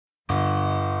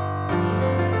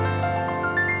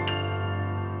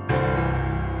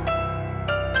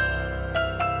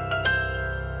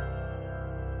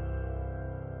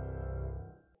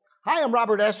Hi, I'm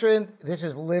Robert Estrin. This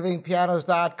is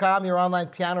livingpianos.com, your online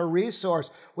piano resource,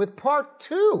 with part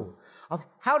 2 of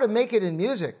how to make it in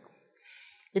music.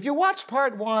 If you watched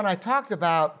part 1, I talked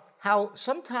about how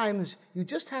sometimes you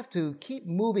just have to keep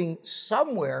moving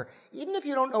somewhere, even if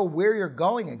you don't know where you're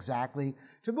going exactly,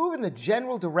 to move in the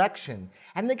general direction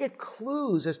and then get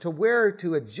clues as to where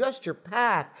to adjust your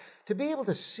path to be able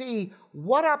to see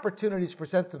what opportunities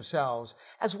present themselves,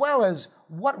 as well as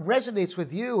what resonates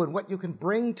with you and what you can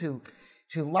bring to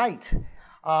light.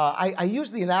 I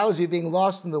use the analogy of being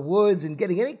lost in the woods and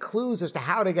getting any clues as to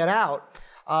how to get out.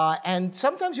 And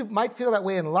sometimes you might feel that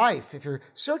way in life. If you're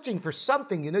searching for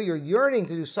something, you're yearning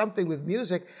to do something with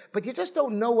music, but you just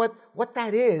don't know what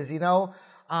that is,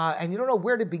 and you don't know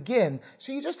where to begin.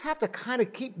 So you just have to kind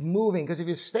of keep moving, because if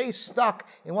you stay stuck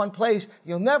in one place,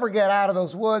 you'll never get out of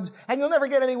those woods, and you'll never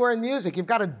get anywhere in music. You've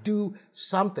got to do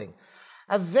something.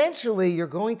 Eventually, you're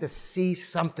going to see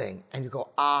something, and you go,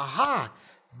 aha,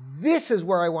 this is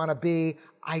where I want to be.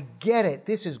 I get it.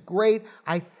 This is great.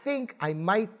 I think I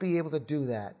might be able to do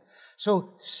that.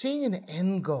 So seeing an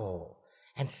end goal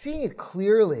and seeing it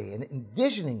clearly and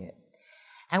envisioning it.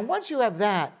 And once you have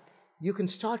that, you can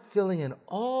start filling in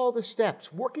all the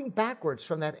steps, working backwards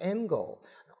from that end goal,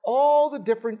 all the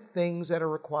different things that are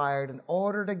required in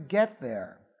order to get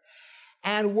there.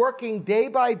 And working day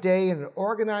by day in an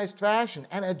organized fashion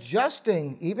and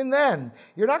adjusting even then.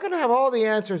 You're not going to have all the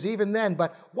answers even then,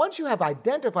 but once you have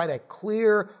identified a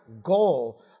clear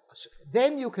goal,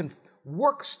 then you can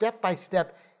work step by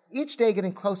step, each day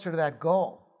getting closer to that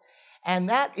goal. And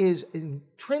that is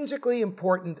intrinsically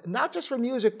important, not just for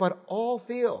music, but all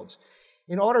fields,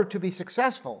 in order to be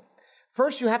successful.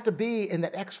 First, you have to be in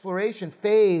that exploration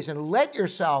phase and let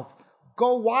yourself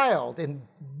go wild in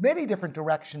many different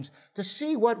directions to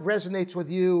see what resonates with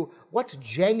you, what's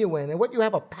genuine, and what you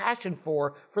have a passion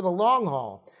for the long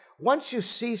haul. Once you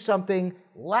see something,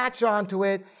 latch onto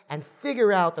it and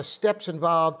figure out the steps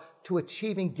involved to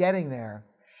achieving getting there.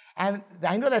 And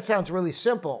I know that sounds really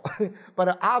simple,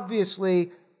 but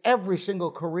obviously every single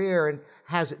career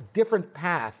has a different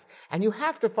path, and you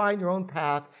have to find your own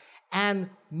path. And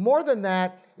more than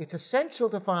that, it's essential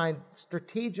to find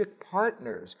strategic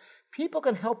partners. People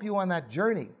can help you on that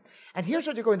journey. And here's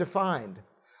what you're going to find.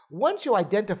 Once you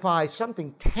identify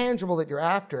something tangible that you're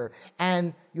after,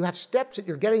 and you have steps that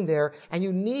you're getting there, and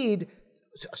you need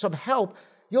some help,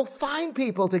 you'll find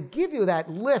people to give you that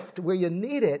lift where you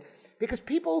need it, because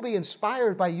people will be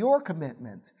inspired by your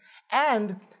commitment.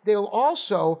 And they'll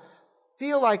also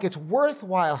feel like it's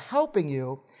worthwhile helping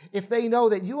you if they know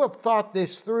that you have thought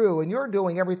this through and you're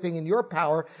doing everything in your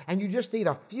power, and you just need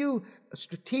a few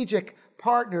strategic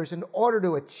partners in order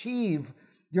to achieve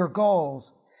your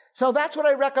goals. So that's what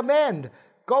I recommend.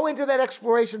 Go into that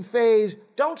exploration phase.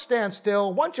 Don't stand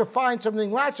still. Once you find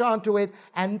something, latch onto it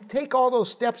and take all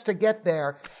those steps to get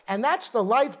there. And that's the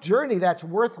life journey that's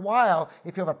worthwhile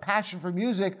if you have a passion for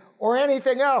music or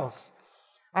anything else.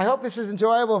 I hope this is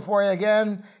enjoyable for you.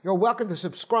 Again, you're welcome to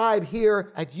subscribe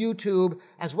here at YouTube,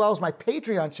 as well as my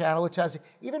Patreon channel, which has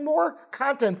even more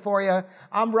content for you.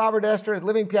 I'm Robert Estrin at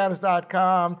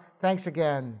livingpianos.com. Thanks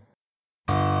again.